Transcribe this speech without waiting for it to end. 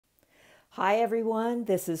Hi everyone,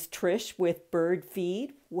 this is Trish with Bird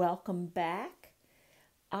Feed. Welcome back.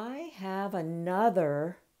 I have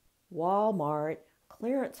another Walmart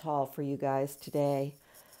clearance haul for you guys today.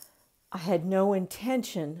 I had no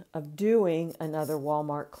intention of doing another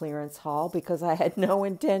Walmart clearance haul because I had no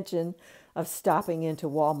intention of stopping into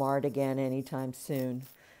Walmart again anytime soon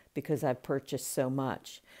because I've purchased so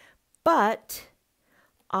much. But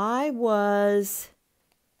I was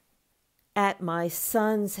at my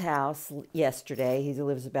son's house yesterday. He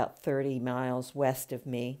lives about 30 miles west of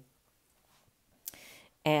me.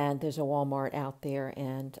 And there's a Walmart out there,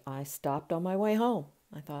 and I stopped on my way home.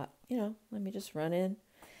 I thought, let me just run in.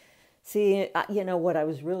 See, what I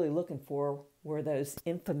was really looking for were those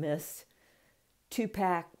infamous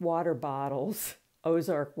 2-pack water bottles,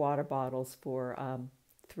 Ozark water bottles for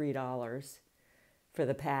 $3 for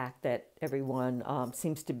the pack that everyone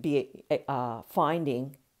seems to be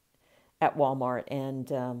finding at Walmart,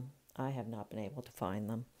 and I have not been able to find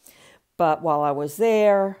them. But while I was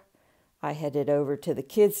there, I headed over to the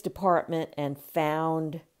kids department and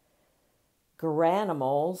found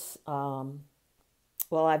Garanimals.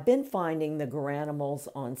 Well, I've been finding the Garanimals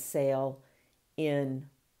on sale in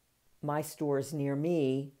my stores near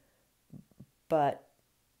me, but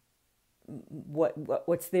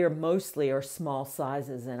what's there mostly are small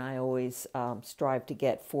sizes, and I always strive to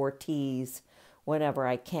get 4Ts whenever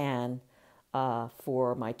I can.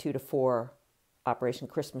 For my 2 to 4 Operation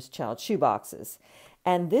Christmas Child shoeboxes.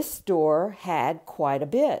 And this store had quite a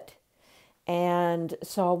bit. And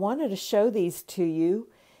so I wanted to show these to you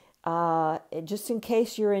just in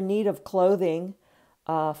case you're in need of clothing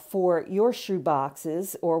for your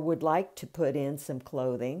shoeboxes or would like to put in some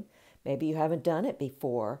clothing. Maybe you haven't done it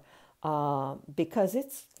before because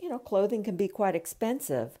it's, clothing can be quite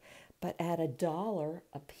expensive. But at $1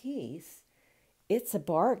 a piece, it's a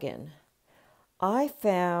bargain. I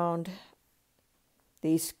found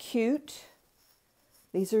these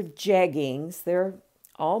these are jeggings. They're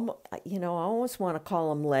all, I almost want to call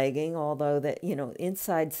them legging, although that,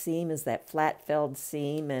 inside seam is that flat felled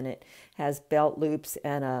seam, and it has belt loops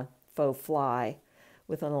and a faux fly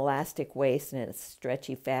with an elastic waist, and it's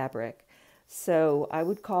stretchy fabric. So I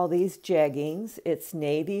would call these jeggings. It's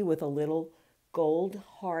navy with a little gold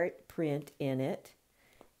heart print in it,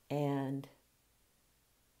 and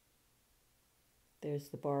there's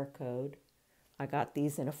the barcode. I got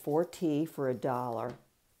these in a 4T for $1.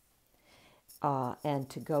 And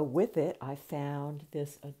to go with it, I found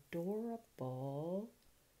this adorable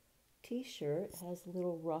t-shirt. It has a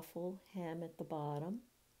little ruffle hem at the bottom.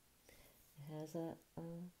 It has a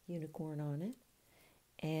unicorn on it.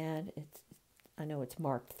 And I know it's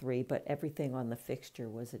marked 3, but everything on the fixture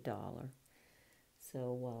was $1.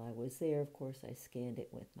 So while I was there, of course, I scanned it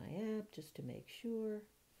with my app just to make sure.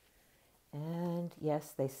 And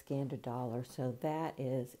yes, they scanned $1, so that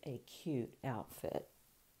is a cute outfit.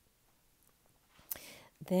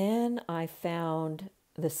 Then I found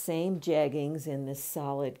the same jeggings in this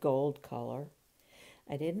solid gold color.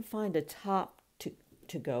 I didn't find a top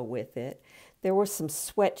to go with it. There were some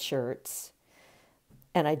sweatshirts,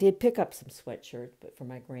 and I did pick up some sweatshirts, but for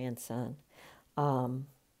my grandson.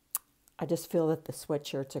 I just feel that the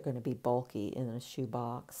sweatshirts are going to be bulky in a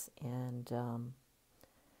shoebox, and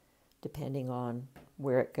depending on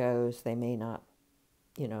where it goes, they may not,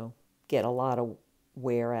 get a lot of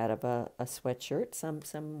wear out of a sweatshirt.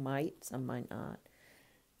 Some might, some might not.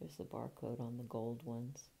 There's the barcode on the gold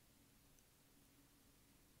ones.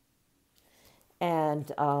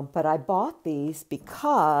 And but I bought these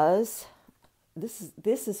because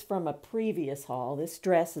this is from a previous haul. This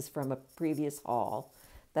dress is from a previous haul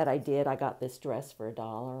that I did. I got this dress for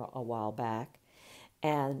 $1 a while back.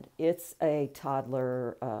 And it's a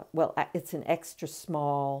toddler, it's an extra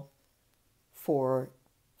small 4-5,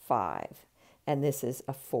 and this is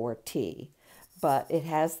a 4T. But it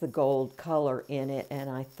has the gold color in it, and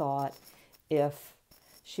I thought if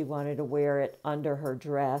she wanted to wear it under her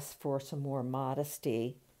dress for some more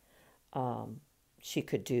modesty, she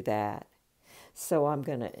could do that. So I'm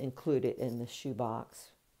going to include it in the shoebox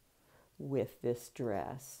with this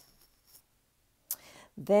dress.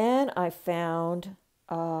 Then I found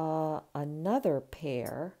another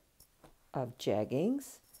pair of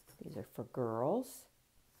jeggings. These are for girls.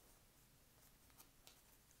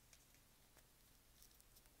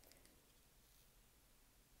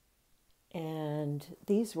 And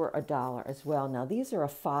these were $1 as well. Now these are a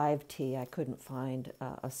 5T. I couldn't find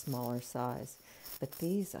a smaller size. But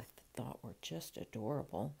these I thought were just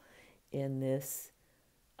adorable in this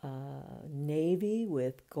navy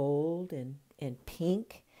with gold and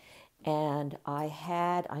pink. And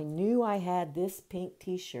I knew I had this pink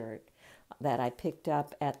t-shirt. that I picked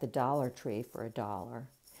up at the Dollar Tree for $1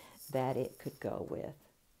 that it could go with.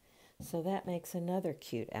 So that makes another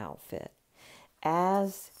cute outfit.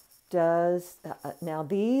 As does, now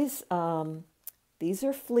these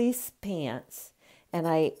are fleece pants, and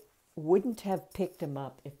I wouldn't have picked them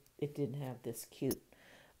up if it didn't have this cute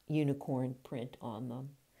unicorn print on them.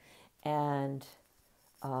 And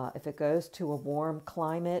if it goes to a warm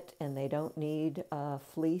climate and they don't need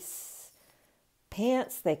fleece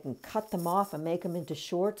pants, they can cut them off and make them into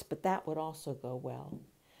shorts, but that would also go well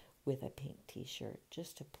with a pink t-shirt,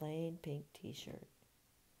 just a plain pink t-shirt.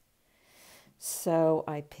 So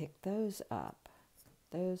I picked those up.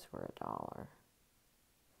 Those were $1.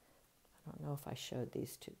 I don't know if I showed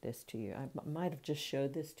this to you. I might have just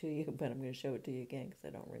showed this to you, but I'm going to show it to you again because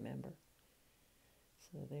I don't remember.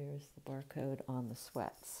 So there's the barcode on the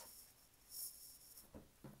sweats.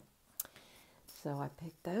 So I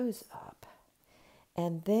picked those up.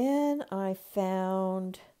 And then I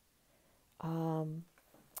found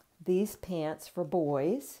these pants for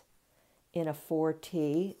boys in a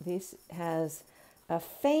 4T. This has a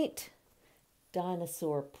faint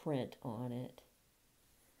dinosaur print on it.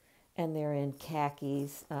 And they're in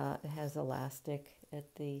khakis. It has elastic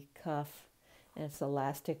at the cuff. And it's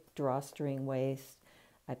elastic drawstring waist.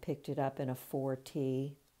 I picked it up in a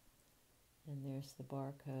 4T. And there's the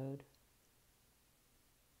barcode.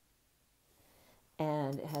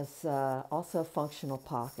 And it has also functional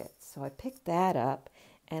pockets. So I picked that up.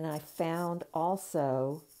 And I found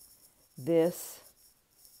also this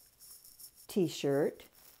t-shirt.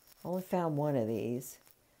 I only found one of these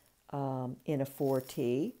in a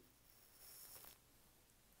 4T.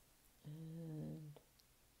 And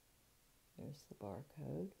there's the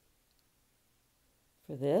barcode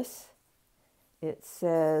for this. It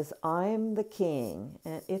says, "I'm the king,"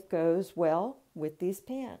 and it goes well with these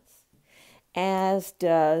pants, as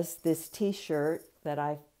does this t-shirt that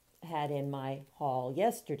I had in my haul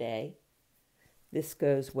yesterday. This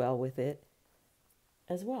goes well with it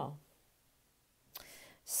as well.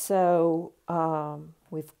 So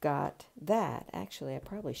we've got that. Actually, I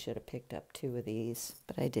probably should have picked up 2 of these,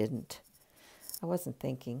 but I didn't. I wasn't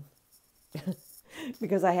thinking.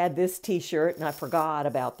 Because I had this t-shirt and I forgot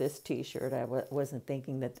about this t-shirt. I wasn't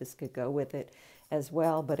thinking that this could go with it as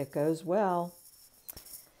well, but it goes well.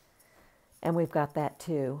 And we've got that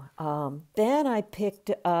too. Then I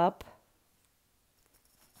picked up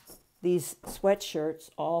these sweatshirts,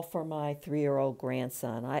 all for my 3-year-old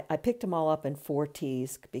grandson. I picked them all up in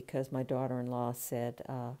 4Ts because my daughter-in-law said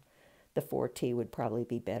the 4T would probably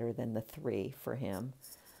be better than the 3 for him.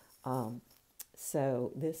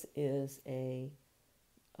 So this is a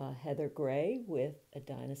heather gray with a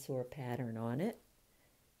dinosaur pattern on it,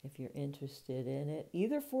 if you're interested in it,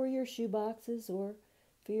 either for your shoe boxes or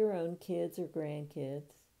for your own kids or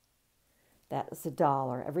grandkids. That is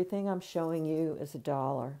 $1. Everything I'm showing you is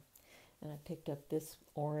 $1. And I picked up this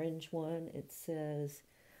orange one. It says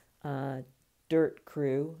Dirt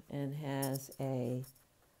Crew and has a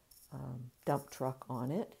dump truck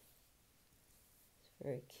on it. It's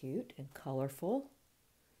very cute and colorful.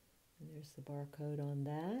 And there's the barcode on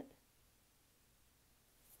that.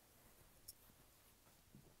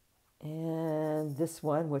 And this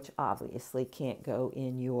one, which obviously can't go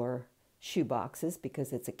in your shoe boxes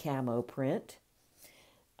because it's a camo print.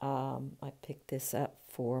 I picked this up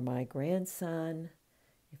for my grandson.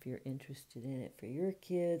 If you're interested in it for your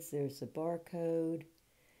kids, there's a barcode.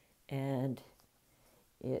 And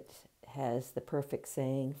it has the perfect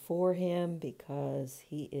saying for him because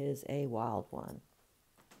he is a wild one.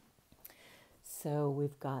 So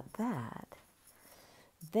we've got that.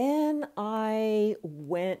 Then I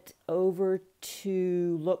went over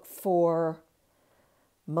to look for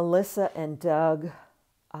Melissa and Doug,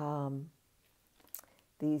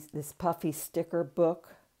 this puffy sticker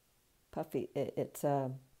book. Puffy, it's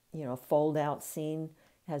a fold out scene,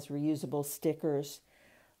 has reusable stickers.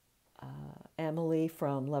 Emily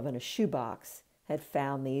from Love in a Shoebox had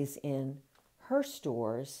found these in her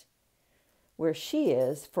stores where she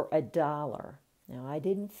is for $1. Now, I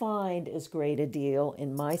didn't find as great a deal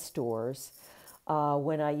in my stores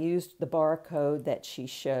when I used the barcode that she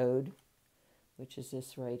showed, which is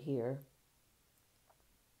this right here.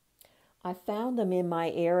 I found them in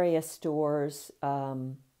my area stores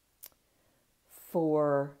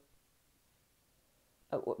for,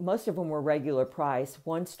 most of them were regular price.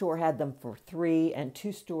 One store had them for $3 and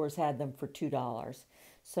 2 stores had them for $2.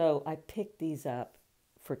 So I picked these up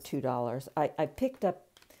for $2. I picked up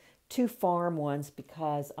 2 farm ones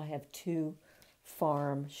because I have 2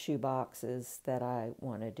 farm shoe boxes that I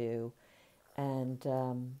want to do. And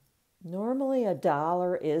normally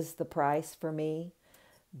 $1 is the price for me,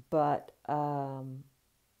 but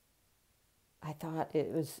I thought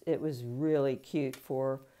it was really cute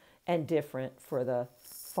for and different for the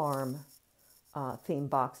farm theme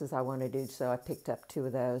boxes I want to do. So I picked up 2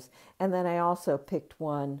 of those, and then I also picked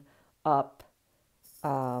one up.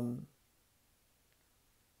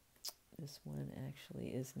 This one actually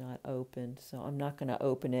is not opened, so I'm not going to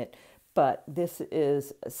open it. But this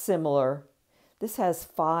is similar. This has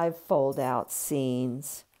 5 fold-out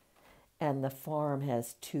scenes, and the farm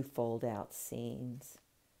has 2 fold-out scenes.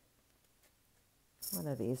 One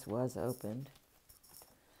of these was opened.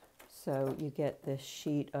 So you get this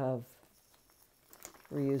sheet of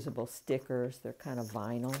reusable stickers. They're kind of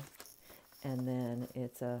vinyl. And then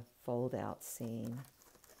it's a fold-out scene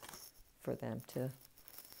for them to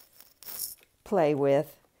play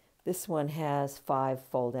with. This one has 5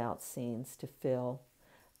 fold-out scenes to fill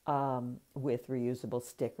with reusable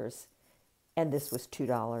stickers. And this was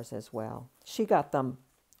 $2 as well. She got them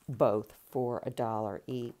both for $1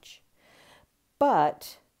 each.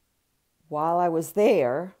 But while I was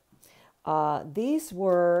there, these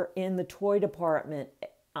were in the toy department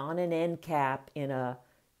on an end cap in a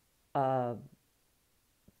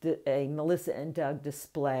Melissa and Doug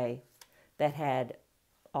display that had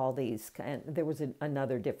all these. And there was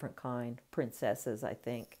another different kind, princesses, I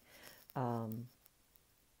think.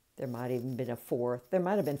 There might have even been a 4th. There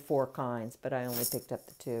might have been 4 kinds, but I only picked up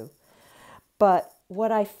the 2. But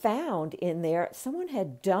what I found in there, someone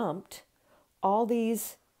had dumped all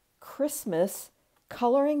these Christmas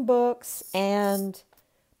coloring books and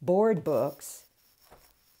board books.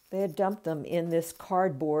 They had dumped them in this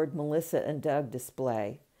cardboard Melissa and Doug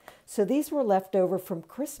display. So these were left over from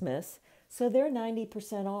Christmas, so they're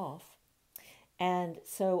 90% off. And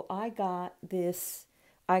so I got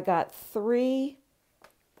 3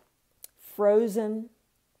 frozen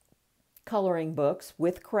coloring books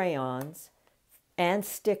with crayons and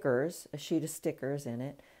stickers, a sheet of stickers in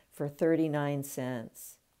it, for 39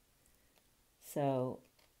 cents. So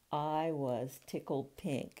I was tickled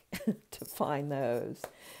pink to find those.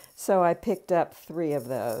 So I picked up 3 of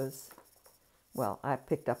those. Well, I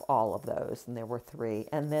picked up all of those, and there were 3.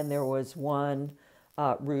 And then there was one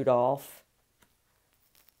Rudolph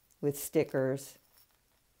with stickers,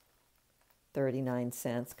 39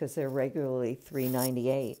 cents, because they're regularly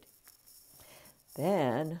 $3.98.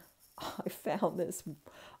 Then I found this.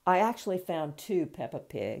 I actually found 2 Peppa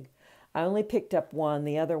Pig. I only picked up 1.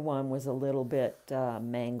 The other one was a little bit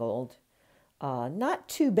mangled. Not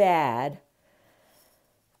too bad,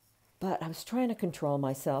 but I was trying to control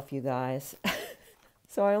myself, you guys.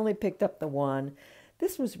 So I only picked up the 1.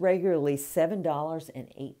 This was regularly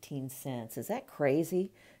 $7.18. Is that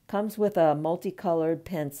crazy? Comes with a multicolored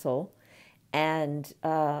pencil. And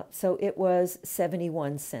so it was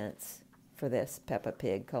 71 cents for this Peppa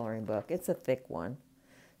Pig coloring book. It's a thick one.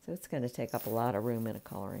 So it's going to take up a lot of room in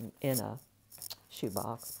a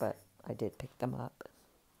shoebox, but I did pick them up.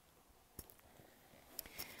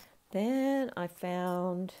 Then I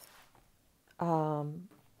found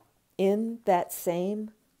in that same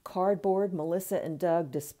cardboard Melissa and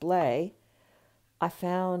Doug display, I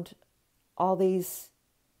found all these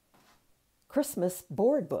Christmas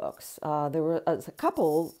board books. There were a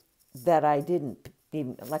couple that I didn't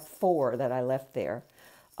even, like 4 that I left there.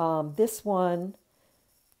 This one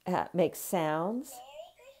makes sounds.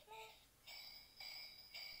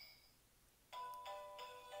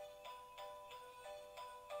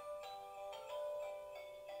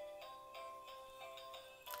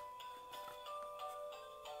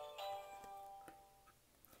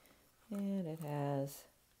 And it has,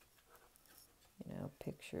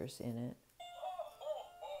 pictures in it.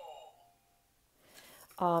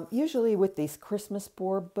 Usually with these Christmas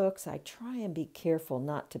board books, I try and be careful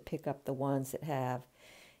not to pick up the ones that have,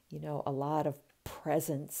 a lot of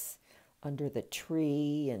presents under the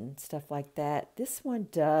tree and stuff like that. This one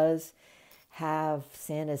does have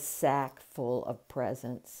Santa's sack full of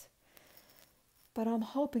presents, but I'm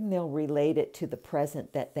hoping they'll relate it to the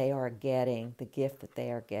present that they are getting, the gift that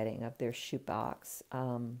they are getting of their shoebox.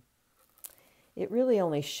 It really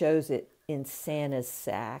only shows it in Santa's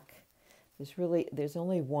sack. There's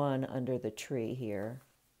only one under the tree here.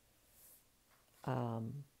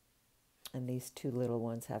 And these 2 little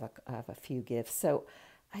ones have a few gifts. So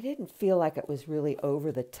I didn't feel like it was really over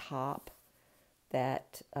the top,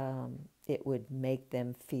 that it would make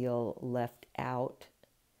them feel left out,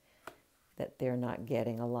 that they're not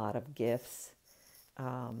getting a lot of gifts.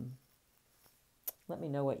 Let me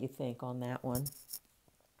know what you think on that one.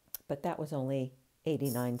 But that was only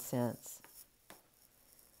 89 cents.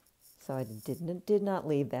 So I did not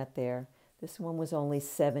leave that there. This one was only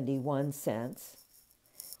 71 cents.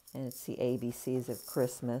 and it's the ABCs of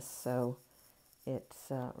Christmas, so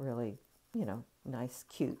it's really, you know, nice,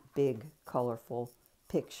 cute, big, colorful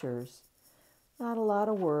pictures. Not a lot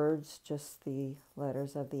of words, just the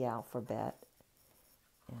letters of the alphabet,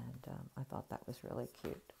 and I thought that was really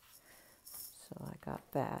cute. So I got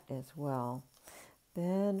that as well.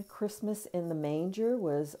 Then Christmas in the Manger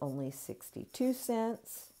was only 62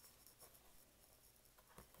 cents.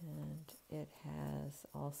 And it has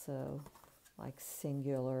also like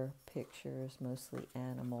singular pictures, mostly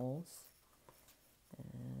animals.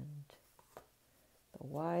 And the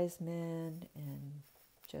wise men and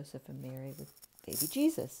Joseph and Mary with baby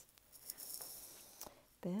Jesus.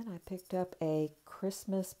 Then I picked up a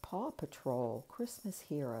Christmas Paw Patrol, Christmas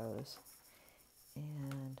Heroes.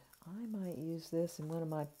 And I might use this in one of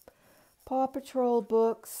my Paw Patrol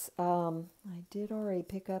books. I did already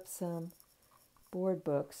pick up some board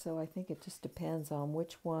books, so I think it just depends on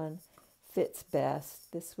which one fits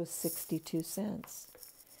best. This was 62 cents.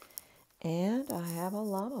 And I have a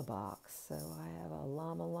llama box, so I have a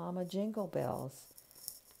llama jingle bells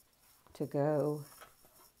to go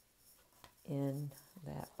in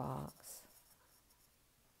that box.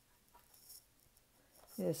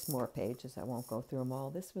 There's more pages. I won't go through them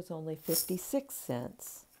all. This was only 56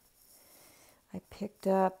 cents. I picked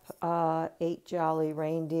up 8 Jolly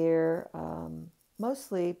Reindeer,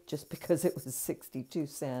 mostly just because it was 62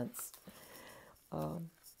 cents.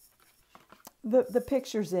 The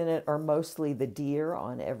pictures in it are mostly the deer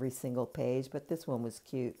on every single page, but this one was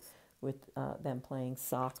cute with them playing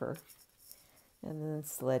soccer and then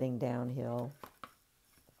sledding downhill.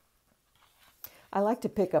 I like to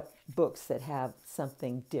pick up books that have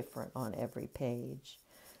something different on every page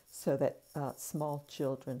so that small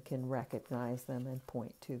children can recognize them and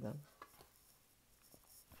point to them.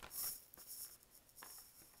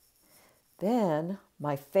 Then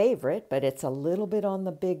my favorite, but it's a little bit on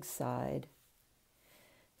the big side,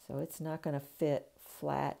 so it's not going to fit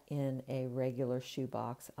flat in a regular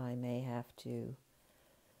shoebox. I may have to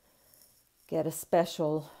get a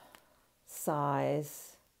special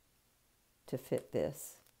size to fit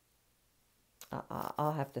this.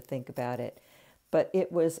 I'll have to think about it. But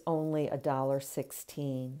it was only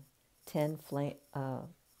 $1.16, 10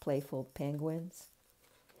 playful penguins.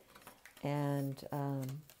 And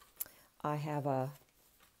I have a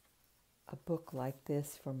book like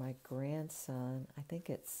this for my grandson. I think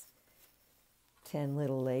it's 10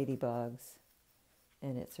 Little Ladybugs.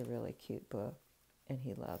 And it's a really cute book, and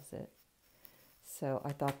he loves it. So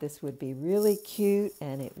I thought this would be really cute,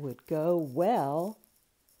 and it would go well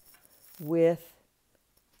with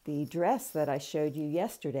the dress that I showed you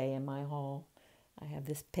yesterday in my haul. I have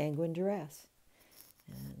this penguin dress,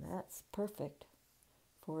 and that's perfect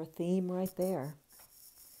for a theme right there.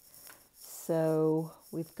 So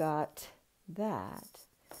we've got that.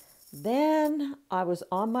 Then I was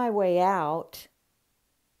on my way out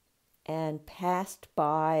and passed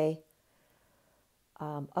by,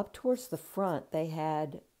 up towards the front, they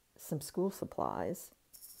had some school supplies.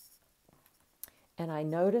 And I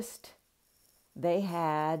noticed they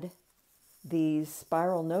had these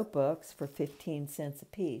spiral notebooks for 15 cents a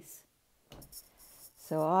piece.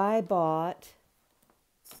 So I bought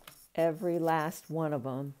every last one of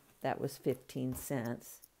them that was 15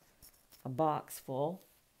 cents. A box full.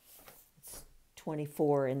 It's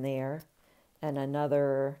 24 in there. And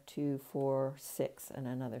another 2, 4, 6, and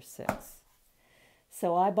another 6.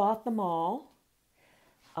 So I bought them all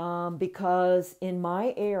because in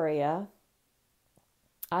my area,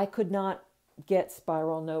 I could not get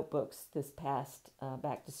spiral notebooks this past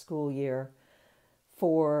back to school year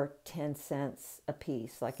for 10 cents a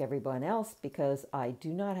piece like everyone else, because I do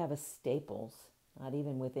not have a Staples, not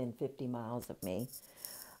even within 50 miles of me.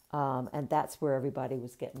 And that's where everybody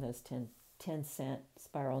was getting those 10-cent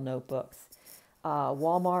spiral notebooks.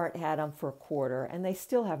 Walmart had them for $0.25, and they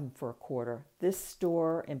still have them for $0.25. This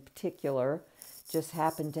store in particular just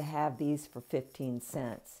happened to have these for 15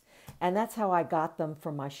 cents. And that's how I got them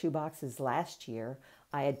for my shoeboxes last year.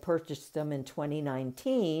 I had purchased them in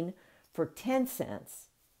 2019 for 10 cents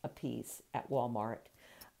a piece at Walmart.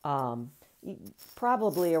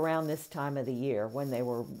 Probably around this time of the year when they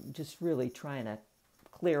were just really trying to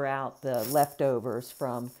clear out the leftovers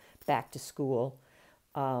from back to school.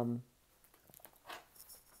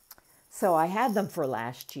 So I had them for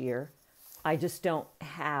last year. I just don't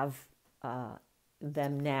have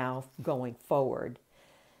them now going forward.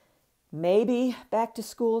 Maybe back to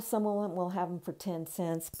school, someone will have them for 10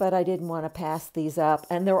 cents, but I didn't want to pass these up.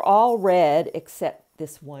 And they're all red except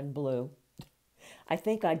this one blue. I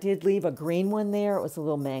think I did leave a green one there. It was a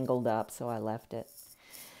little mangled up, so I left it.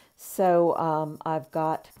 So I've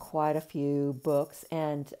got quite a few books,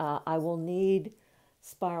 and I will need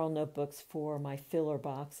spiral notebooks for my filler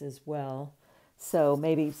box as well. So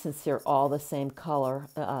maybe since they're all the same color,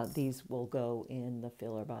 these will go in the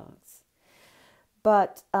filler box.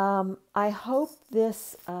 But I hope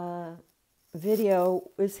this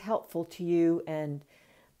video is helpful to you, and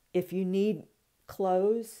if you need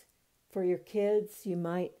clothes for your kids, you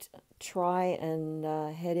might try and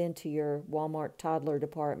head into your Walmart toddler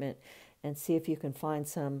department and see if you can find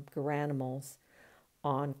some Garanimals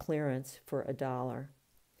on clearance for $1.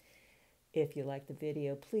 If you like the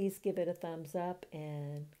video, please give it a thumbs up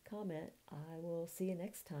and comment. I will see you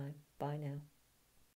next time. Bye now.